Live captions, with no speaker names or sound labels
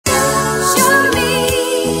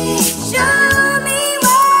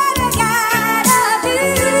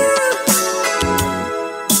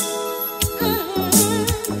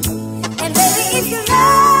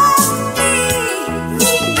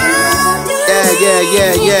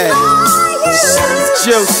Yeah.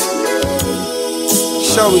 Juice.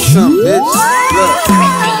 Show me something, bitch. Look.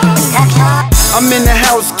 I'm in the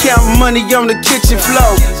house counting money on the kitchen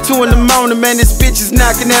floor. 2 in the morning, man, this bitch is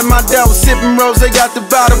knocking at my door. Sipping rose, they got the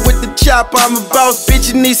bottle with the chop. I'm a boss, bitch,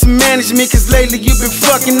 you need some management, cause lately you been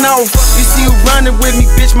fucking off. You see you running with me,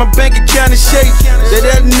 bitch, my bank account is shake.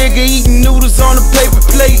 That nigga eating noodles on a paper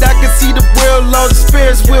plate. I can see the world, lost the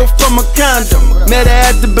Ferris wheel from a condom. Met her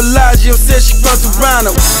at the Bellagio, said she from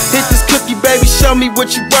Toronto. Hit this cookie, baby, show me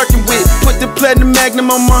what you working with. Put the platinum magnum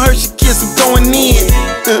on my Hershey kiss, I'm going in.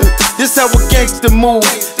 This how a gangster move.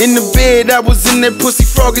 In the bed, I was in that pussy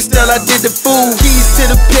froggy style, I did the fool. Keys to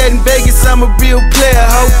the pad in Vegas, I'm a real player.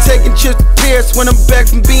 Ho, taking trips to Paris when I'm back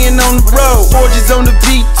from being on the road. Orgies on the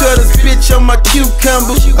beat, turtles, bitch on my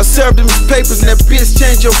cucumber. I served them his papers, and that bitch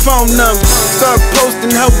changed your phone number. Start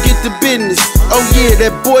posting, ho, get the business. Oh yeah,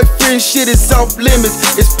 that boyfriend shit is off limits.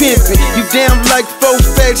 It's pimpin'. You damn like 4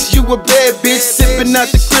 facts, you a bad bitch. Sippin' out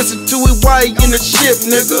the crystal to it, why you in the ship,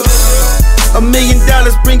 nigga? $1 million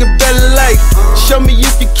bring a better life. Show me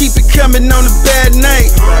you can keep it coming on a bad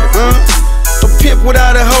night. A pimp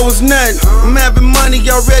without a hoe is nothing. I'm having money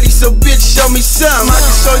already, so bitch, show me something. I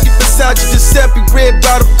can show you Versace, Giuseppe, red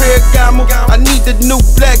bottle, Ferragamo. I need the new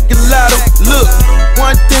black gelato. Look,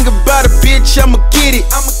 one thing about a bitch, I'ma get it.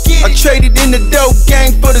 I traded in the dope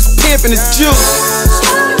game for this pimp and this juice.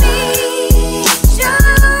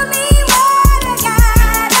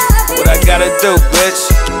 What I gotta do,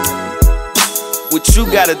 bitch? What you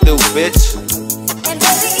gotta do, bitch? You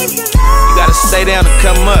gotta stay down and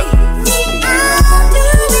come up.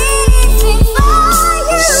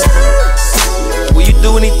 Will you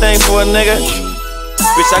do anything for a nigga?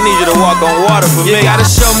 Bitch, I need you to walk on water for me. You gotta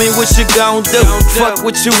show me what you gon' do. Fuck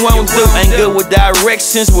what you won't do. Ain't good with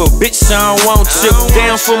directions, well, bitch, I don't want you.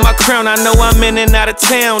 Down for my crown, I know I'm in and out of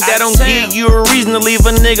town. That don't give you a reason to leave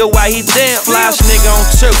a nigga while he down. Flash nigga on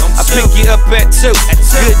 2, I pick you up at 2.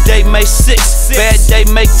 Good day make 6, bad day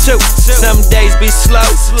make 2. Some days be slow,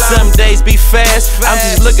 some days be fast. I'm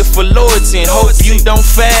just looking for loyalty and hope you don't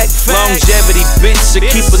fag. Longevity, bitch, should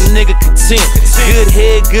keep a nigga content. Good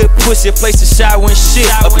head, good pussy, a place to shower and shit.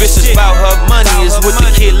 A bitch is about her money is what the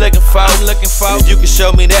kid looking for. If you can show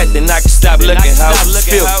me that, then I can stop looking how it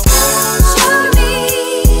feels.